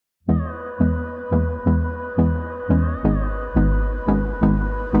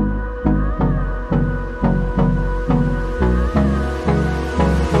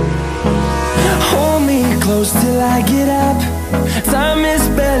I get up. Time is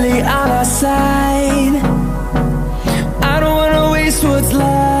barely on our side. I don't wanna waste what's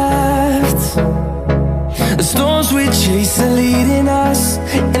left. The storms we chase are leading us,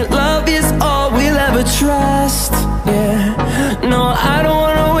 and love is all we'll ever trust. Yeah, no, I don't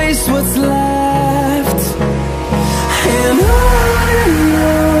wanna waste what's left. And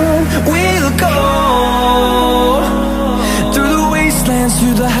on we'll go, through the wastelands,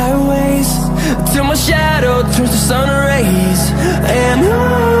 through the highways, till my shadow turns to sun rays. And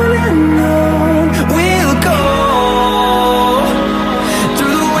on we'll go,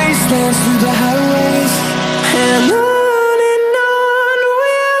 through the wastelands, through the highways, and on.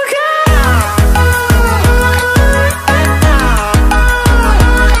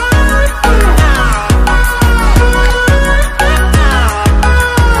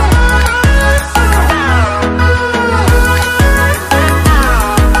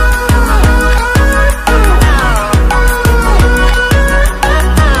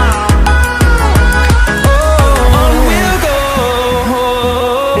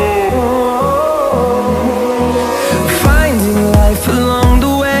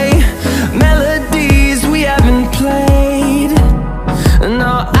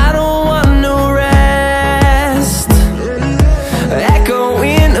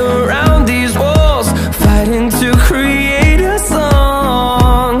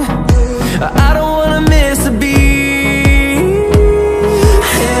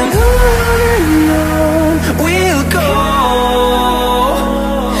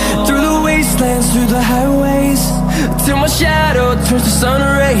 Through the highways, till my shadow turns to sun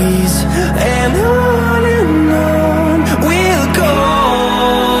rays. And on we'll go,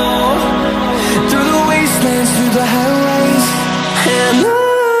 through the wastelands, through the highways, and on.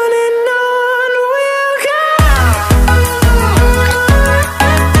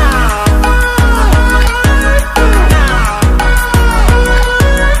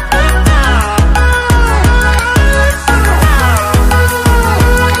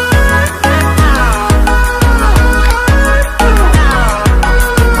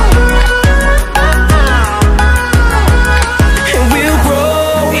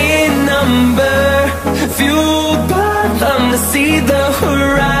 See the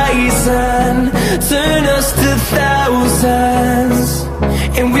horizon turn us to thousands,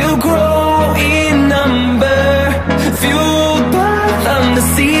 and we'll grow in number, fueled by them. To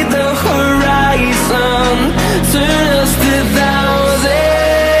see the horizon turn us to thousands,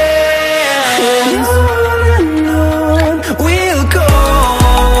 and on we'll go,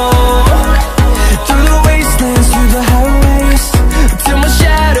 through the wastelands, through the highways, till my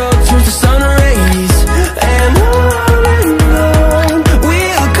shadow turns to sun rays. And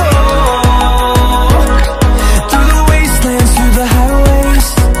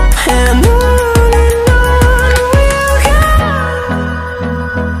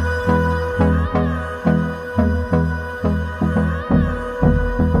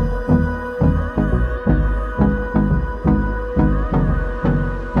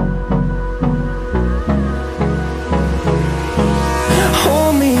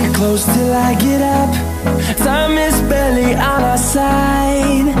close till I get up. Time is barely on our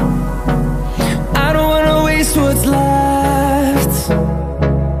side. I don't wanna waste what's left.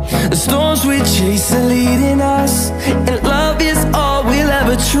 The storms we chase are leading us, and love is all we'll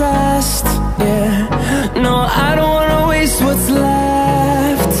ever trust. Yeah, no, I don't wanna waste what's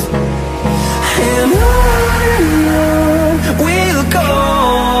left. And on we'll go,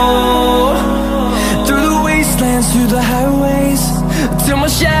 through the wastelands, through the highways, till my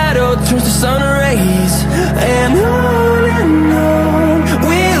shadow turns to sun rays. And on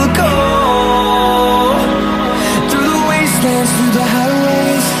we'll go, through the wastelands, through the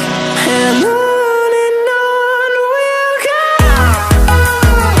highways, and on.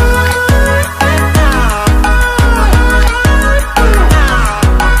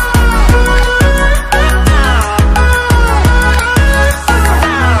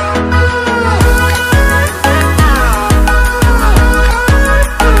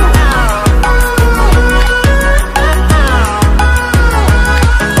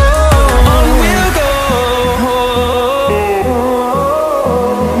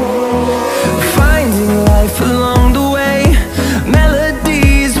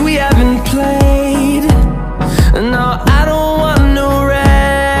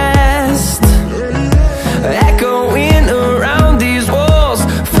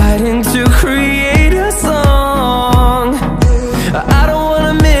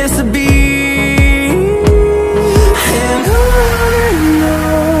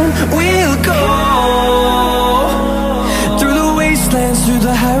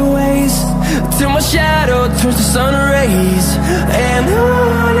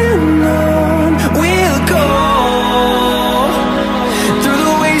 and on we'll go, through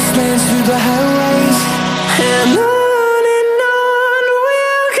the wastelands, through the highways, and on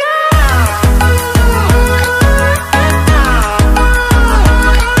we'll go.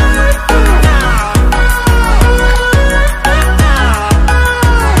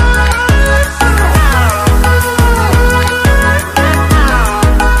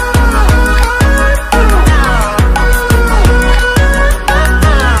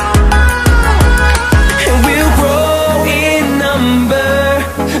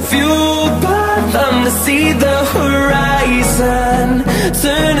 See the horizon,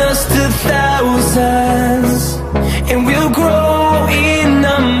 turn us to thousands, and we'll grow in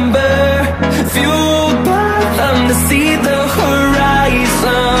number, fueled by them to see the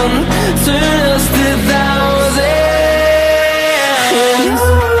horizon, turn us to thousands.